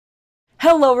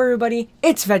Hello everybody,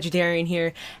 it's VegiDarian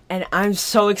here, and I'm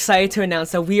so excited to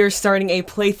announce that we are starting a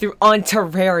playthrough on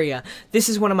Terraria. This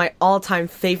is one of my all-time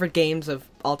favorite games of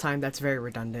all time. That's very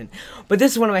redundant. But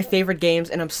this is one of my favorite games,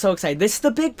 and I'm so excited. This is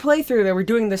the big playthrough that we're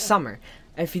doing this summer.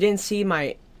 If you didn't see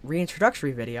my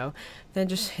reintroductory video, then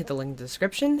just hit the link in the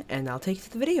description, and I'll take you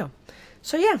to the video.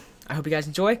 So yeah, I hope you guys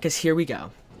enjoy, because here we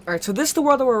go. Alright, so this is the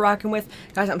world that we're rocking with.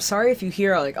 Guys, I'm sorry if you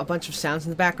hear like a bunch of sounds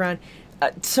in the background.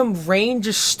 Some rain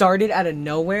just started out of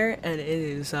nowhere, and it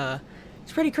is,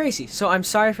 it's pretty crazy. So I'm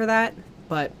sorry for that,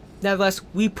 but nevertheless,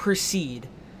 we proceed.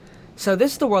 So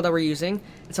this is the world that we're using.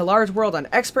 It's a large world on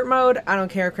expert mode. I don't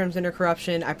care Crimson or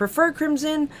Corruption. I prefer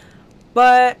Crimson,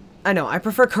 but I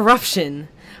prefer Corruption,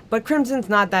 but Crimson's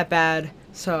not that bad.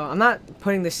 So I'm not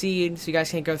putting the seed, so you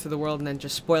guys can't go through the world and then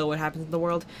just spoil what happens in the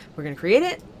world. We're gonna create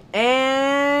it,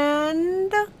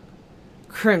 and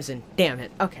Crimson. Damn it.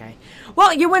 Okay.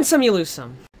 Well, you win some, you lose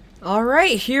some.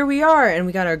 Alright, here we are, and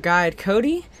we got our guide,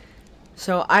 Cody.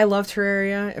 So, I love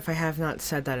Terraria, if I have not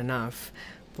said that enough.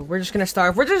 But we're just gonna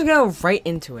start. We're just gonna go right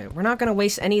into it. We're not gonna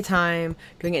waste any time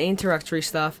doing any introductory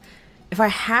stuff. If I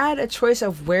had a choice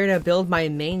of where to build my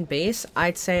main base,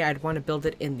 I'd say I'd want to build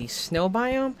it in the snow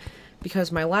biome.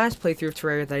 Because my last playthrough of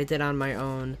Terraria that I did on my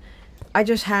own, I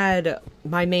just had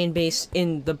my main base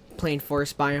in the plain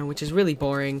forest biome, which is really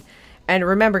boring. And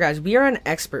remember guys, we are in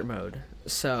expert mode,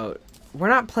 so we're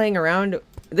not playing around.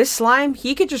 This slime,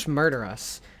 he could just murder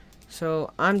us.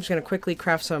 So I'm just gonna quickly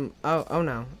craft some, oh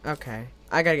no, okay.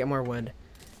 I gotta get more wood.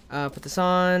 Put this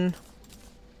on.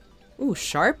 Ooh,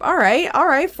 sharp, alright,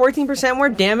 14% more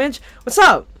damage. What's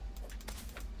up?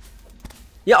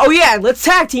 Yeah, oh yeah, let's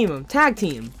tag team him, tag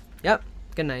team. Yep,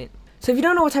 good night. So if you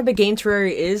don't know what type of game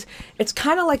Terraria is, it's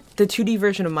kind of like the 2D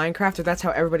version of Minecraft, or that's how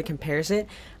everybody compares it.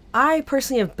 I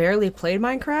personally have barely played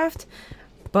Minecraft,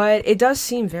 but it does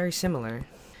seem very similar.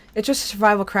 It's just a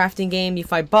survival crafting game. You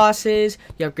fight bosses,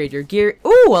 you upgrade your gear.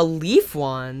 Ooh, a leaf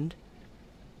wand!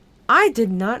 I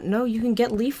did not know you can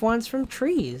get leaf wands from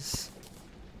trees.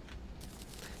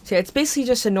 So yeah, it's basically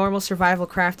just a normal survival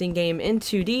crafting game in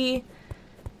 2D,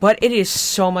 but it is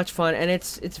so much fun, and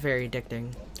it's very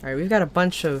addicting. Alright, we've got a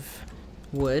bunch of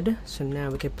wood, so now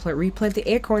we can replant the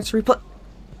acorns.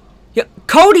 Yo,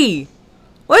 Cody!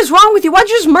 What is wrong with you? Why'd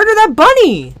you just murder that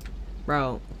bunny?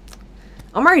 Bro,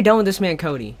 I'm already done with this man,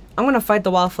 Cody. I'm gonna fight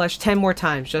the wild flesh 10 more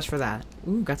times just for that.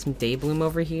 Ooh, got some day bloom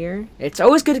over here. It's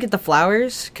always good to get the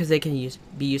flowers, because they can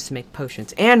be used to make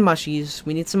potions. And mushies.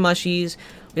 We need some mushies.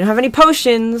 We don't have any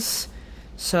potions,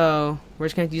 so we're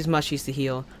just gonna use mushies to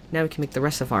heal. Now we can make the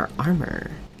rest of our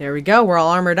armor. There we go, we're all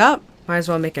armored up. Might as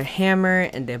well make a hammer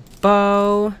and a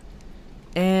bow.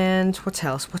 And what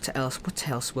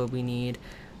else will we need?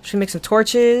 Should make some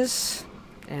torches,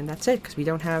 and that's it, because we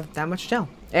don't have that much gel.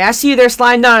 Hey, I see you there,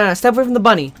 slime. No, step away from the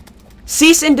bunny.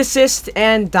 Cease and desist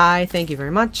and die. Thank you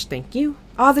very much. Thank you.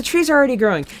 Oh, the trees are already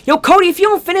growing. Yo, Cody, if you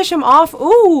don't finish him off,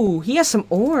 ooh, he has some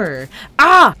ore.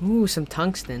 Ah, ooh, some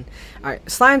tungsten. All right,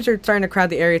 slimes are starting to crowd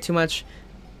the area too much.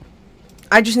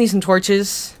 I just need some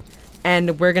torches,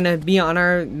 and we're gonna be on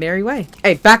our merry way.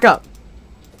 Hey, back up.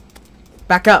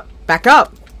 Back up. Back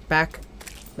up. Back.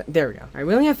 There we go. Alright,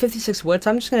 we only have 56 wood, so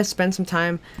I'm just going to spend some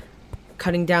time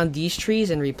cutting down these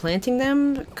trees and replanting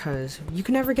them, because you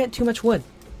can never get too much wood.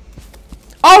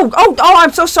 Oh,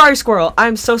 I'm so sorry, squirrel.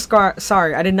 I'm so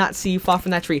sorry. I did not see you fall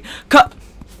from that tree. Cut!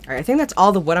 Alright, I think that's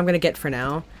all the wood I'm going to get for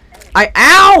now.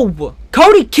 Ow!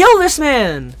 Cody, kill this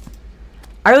man!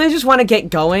 I really just want to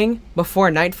get going before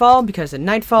nightfall, because at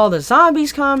nightfall the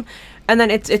zombies come, and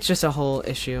then it's just a whole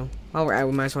issue. Well,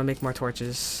 we might as well make more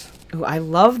torches. Ooh, I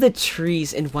love the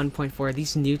trees in 1.4.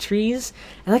 These new trees.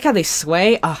 I like how they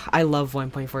sway. Oh, I love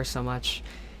 1.4 so much.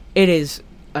 It is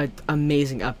an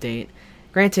amazing update.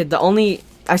 Granted,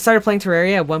 I started playing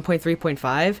Terraria at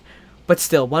 1.3.5, but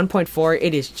still, 1.4,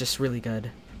 it is just really good.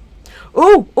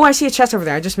 Ooh, I see a chest over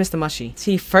there. I just missed the mushy.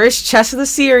 See, first chest of the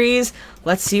series.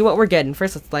 Let's see what we're getting.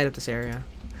 First, let's light up this area.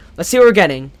 Let's see what we're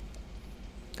getting.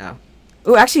 Oh.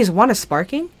 Ooh, actually, is one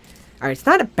sparking? Alright, it's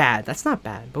not bad. That's not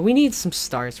bad. But we need some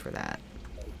stars for that.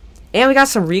 And we got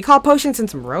some recall potions and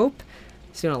some rope.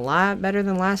 It's doing a lot better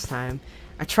than last time.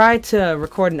 I tried to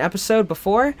record an episode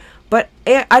before, but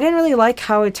I didn't really like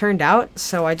how it turned out,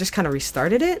 so I just kind of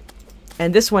restarted it.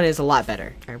 And this one is a lot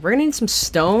better. Alright, we're gonna need some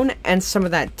stone and some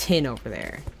of that tin over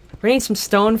there. We're gonna need some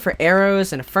stone for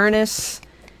arrows and a furnace.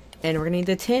 And we're gonna need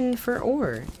the tin for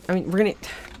ore. I mean, we're gonna...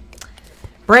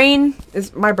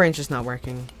 My brain's just not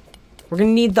working. We're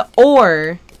gonna need the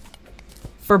ore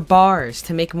for bars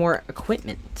to make more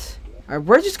equipment. Alright,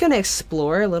 we're just gonna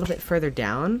explore a little bit further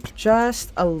down.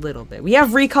 Just a little bit. We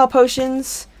have recall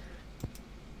potions,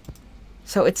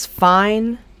 so it's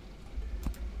fine.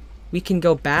 we can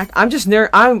go back. I'm just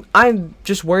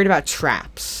worried about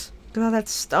traps. Look at all that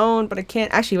stone, but I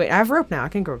can't. Actually, wait, I have rope now. I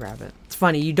can go grab it. It's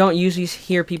funny, you don't usually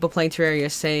hear people playing Terraria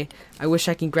say, I wish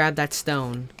I can grab that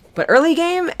stone. But early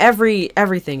game,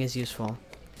 everything is useful.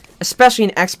 Especially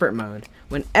in expert mode,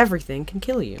 when everything can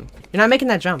kill you. You're not making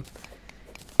that jump.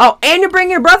 Oh, and you're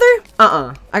bringing your brother?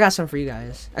 I got some for you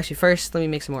guys. Actually, first, let me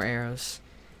make some more arrows.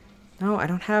 No, I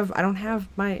don't have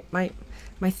my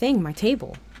thing, my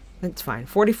table. That's fine.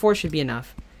 44 should be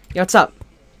enough. Yo, what's up?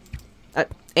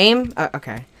 Aim?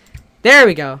 Okay. There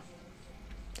we go.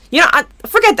 You know,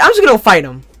 forget that. I'm just gonna go fight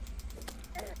him.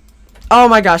 Oh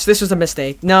my gosh, this was a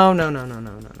mistake. No.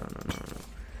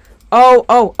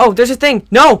 Oh, there's a thing.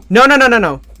 No.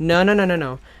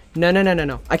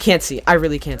 I can't see. I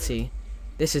really can't see.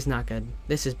 This is not good.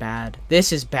 This is bad.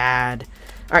 This is bad.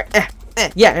 Alright,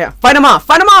 yeah. Fight him off.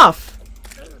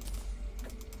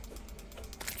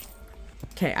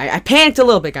 Okay, I panicked a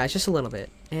little bit, guys. Just a little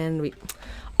bit. And we...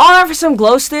 all out for some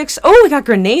glow sticks. Oh, we got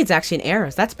grenades, actually, and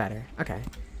arrows. That's better. Okay.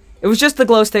 It was just the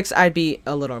glow sticks, I'd be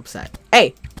a little upset.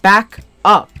 Hey, back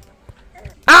up.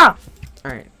 Ah!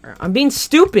 Alright, I'm being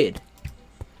stupid.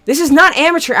 This is not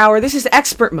amateur hour. This is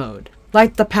expert mode.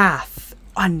 Light the path.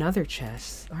 Another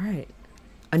chest. Alright.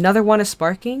 Another one is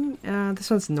sparking. This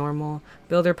one's normal.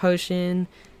 Builder potion.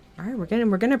 Alright, we're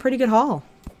getting a pretty good haul.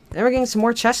 Then we're getting some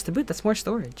more chests to boot. That's more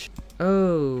storage.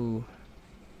 Oh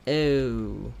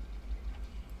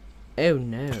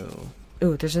no.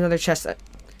 Oh, there's another chest.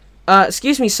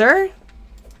 Excuse me, sir?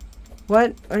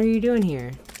 What are you doing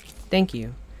here? Thank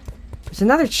you. There's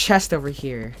another chest over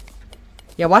here.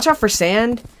 Yeah, watch out for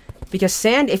sand. Because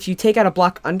sand, if you take out a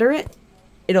block under it,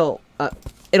 it'll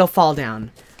fall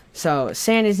down. So,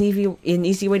 sand is an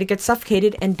easy way to get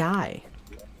suffocated and die.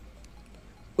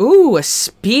 Ooh, a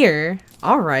spear.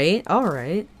 Alright.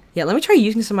 Yeah, let me try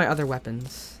using some of my other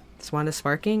weapons. This wand is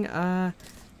sparking.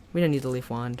 We don't need the leaf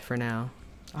wand for now.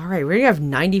 Alright, we already have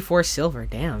 94 silver.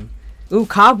 Damn. Ooh,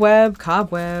 cobweb.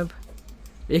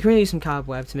 You can really use some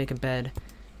cobweb to make a bed.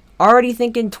 Already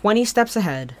thinking 20 steps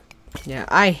ahead. Yeah,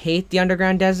 I hate the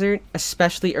underground desert,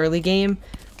 especially early game.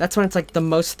 That's when it's like the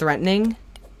most threatening.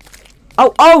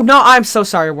 Oh no, I'm so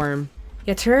sorry, worm.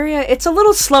 Yeah, Terraria, it's a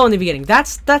little slow in the beginning.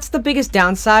 That's the biggest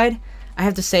downside I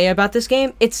have to say about this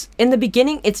game. It's in the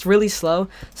beginning, it's really slow.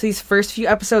 So these first few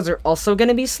episodes are also going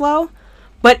to be slow.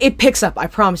 But it picks up, I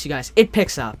promise you guys. It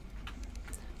picks up.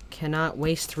 Cannot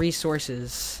waste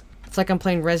resources. It's like I'm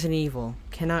playing Resident Evil.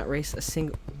 Cannot waste a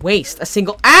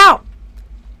single... Ow!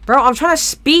 Bro, I'm trying to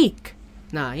speak.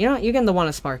 Nah, you know what? You're getting the one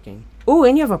of sparking. Ooh,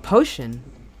 and you have a potion.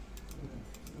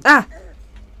 Ah!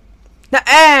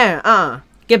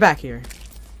 Get back here.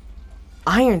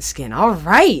 Iron skin,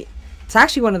 alright. It's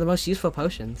actually one of the most useful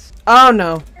potions. Oh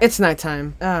no, it's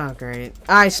nighttime. Oh great.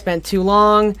 I spent too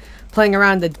long playing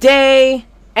around the day,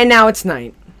 and now it's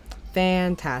night.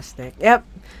 Fantastic. Yep.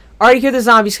 Already hear the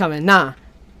zombies coming. Nah.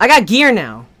 I got gear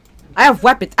now. I have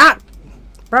weapons. Ah!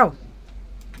 Bro.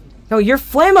 No, you're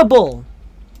flammable.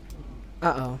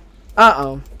 Uh-oh.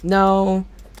 No.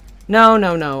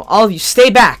 No. All of you, stay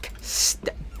back.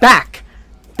 Back.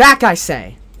 Back, I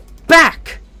say.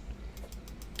 Back!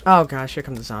 Oh gosh, here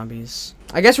come the zombies.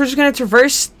 I guess we're just gonna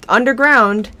traverse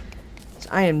underground.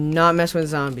 I am not messing with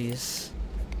zombies.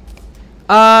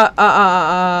 No.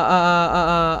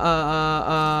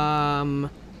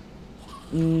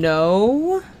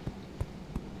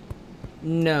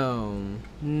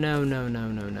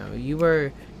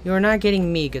 You are not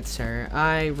getting me, good sir.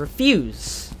 I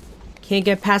refuse. Can't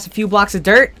get past a few blocks of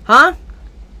dirt, huh?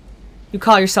 You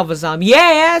call yourself a zombie?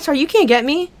 Yeah, that's right. You can't get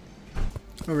me.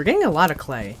 Oh, we're getting a lot of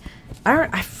clay.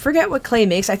 I forget what clay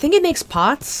makes. I think it makes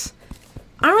pots.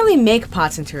 I don't really make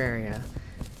pots in Terraria.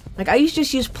 Like, I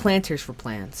just use planters for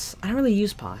plants. I don't really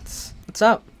use pots. What's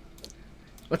up?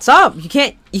 What's up? You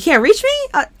can't reach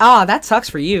me? That sucks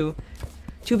for you.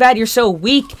 Too bad you're so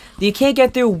weak that you can't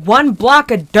get through one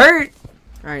block of dirt.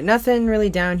 Alright, nothing really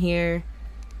down here.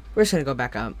 We're just gonna go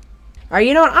back up. Alright,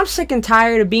 you know what? I'm sick and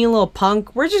tired of being a little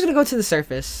punk. We're just gonna go to the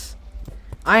surface.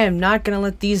 I am not gonna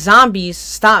let these zombies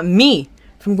stop me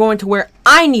from going to where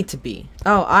I need to be.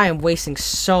 Oh, I am wasting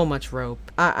so much rope.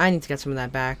 I need to get some of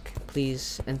that back,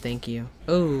 please, and thank you.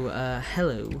 Oh,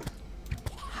 hello.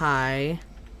 Hi.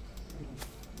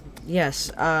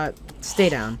 Yes, stay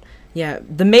down. Yeah,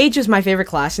 the mage is my favorite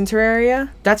class in Terraria.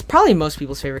 That's probably most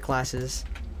people's favorite classes.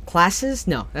 Classes?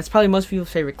 No, that's probably most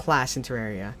people's favorite class in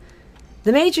Terraria.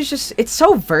 The mage is just, it's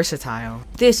so versatile.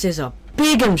 This is a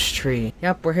bigums tree.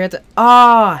 Yep, we're here at the,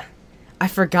 I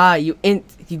forgot, you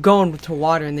go into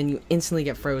water and then you instantly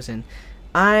get frozen.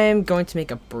 I'm going to make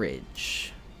a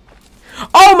bridge.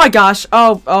 Oh my gosh,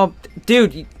 oh,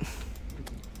 dude.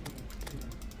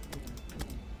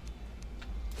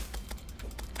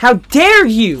 How dare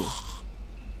you?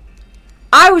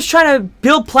 I was trying to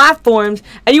build platforms,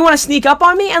 and you want to sneak up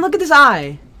on me? And look at this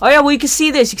eye. Oh yeah, well you can see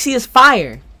this. You can see this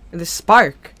fire and this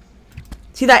spark.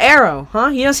 See that arrow, huh?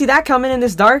 You don't see that coming in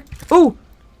this dark? Ooh,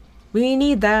 we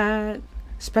need that.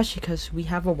 Especially because we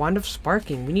have a wand of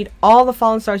sparking. We need all the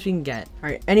fallen stars we can get.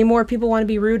 Alright, any more people want to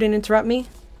be rude and interrupt me?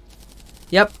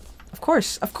 Yep, of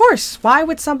course, of course. Why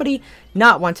would somebody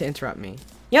not want to interrupt me?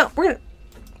 Yeah, we're gonna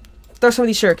throw some of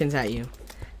these shurikens at you.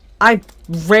 I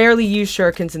rarely use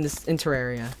shurikens in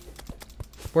Terraria.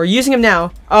 We're using them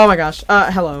now. Oh my gosh.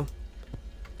 Hello.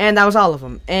 And that was all of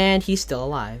them. And he's still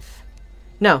alive.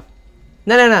 No.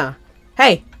 No, no, no.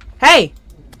 Hey. Hey.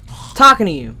 Talking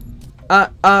to you.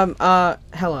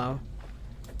 Hello.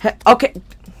 Okay.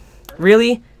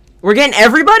 Really? We're getting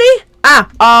everybody? Ah.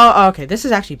 Oh, okay. This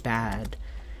is actually bad.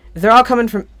 They're all coming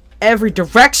from every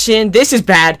direction. This is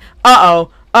bad. Uh-oh.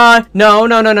 No, no,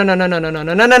 no, no, no, no, no, no, no,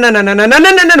 no, no, no, no, no, no, no,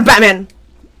 no, no, no, Batman!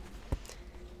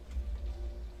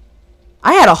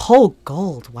 I had a whole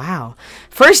gold. Wow.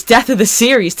 First death of the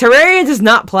series. Terraria does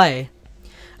not play.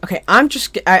 Okay,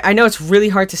 I know it's really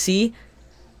hard to see,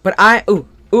 but ooh,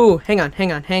 hang on,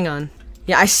 hang on, hang on.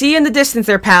 Yeah, I see you in the distance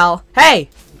there, pal. Hey!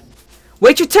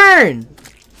 Wait your turn!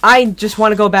 I just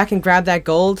want to go back and grab that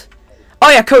gold. Oh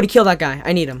yeah, Cody, kill that guy.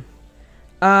 I need him.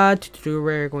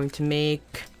 We're going to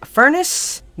make a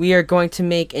furnace. We are going to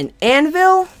make an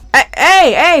anvil.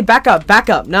 Hey, back up, back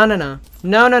up. No, no, no.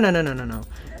 No, no, no, no, no, no, no.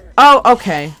 Oh,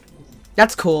 okay.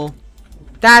 That's cool.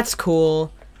 That's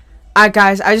cool.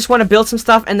 Guys, I just want to build some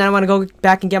stuff, and then I want to go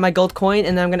back and get my gold coin,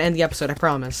 and then I'm going to end the episode, I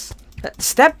promise.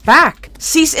 Step back.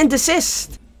 Cease and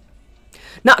desist.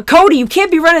 No, Cody, you can't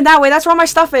be running that way. That's where my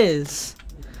stuff is.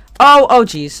 Oh,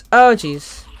 jeez. Oh,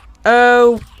 jeez.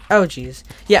 Oh, jeez.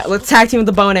 Yeah, let's tag team with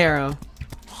the bow and arrow.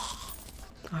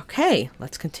 Okay,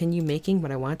 let's continue making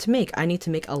what I wanted to make. I need to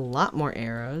make a lot more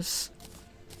arrows.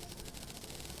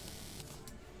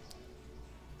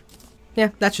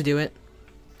 Yeah, that should do it.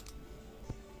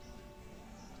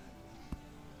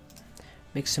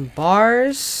 Make some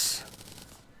bars.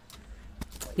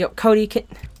 Yo, Cody, can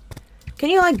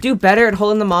you, like, do better at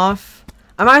holding them off?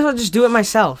 I might as well just do it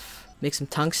myself. Make some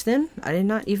tungsten. I did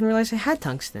not even realize I had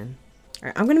tungsten.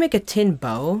 Alright, I'm gonna make a tin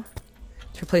bow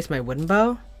to replace my wooden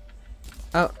bow.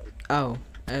 Oh.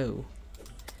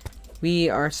 We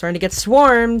are starting to get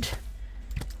swarmed.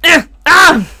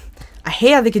 I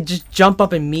hate how they could just jump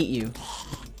up and meet you.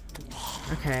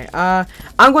 Okay,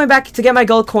 I'm going back to get my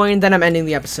gold coin, then I'm ending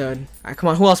the episode. Alright, come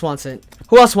on, who else wants it?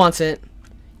 Who else wants it?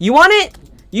 You want it?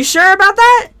 You sure about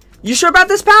that? You sure about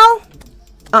this,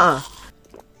 pal?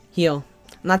 Heal.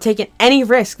 I'm not taking any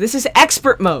risk. This is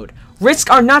expert mode.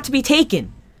 Risks are not to be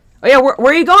taken. Oh yeah, where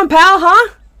are you going, pal,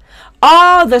 huh?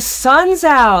 Oh, the sun's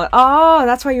out. Oh,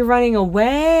 that's why you're running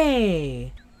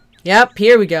away. Yep,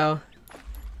 here we go.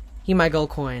 Here's my gold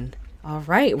coin.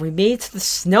 Alright, we made it to the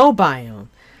snow biome.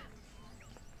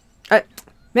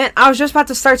 Man, I was just about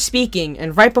to start speaking,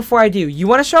 and right before I do, you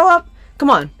want to show up?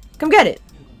 Come on, come get it.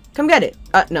 Come get it.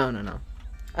 No.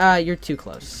 You're too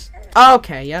close.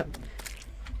 Okay, yep.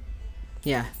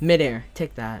 Yeah, midair.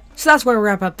 Take that. So that's where we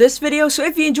wrap up this video. So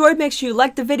if you enjoyed, make sure you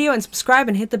like the video and subscribe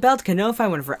and hit the bell to get notified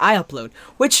whenever I upload,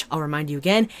 which, I'll remind you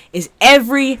again, is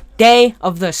every day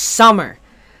of the summer.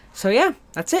 So yeah,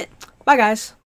 that's it. Bye, guys.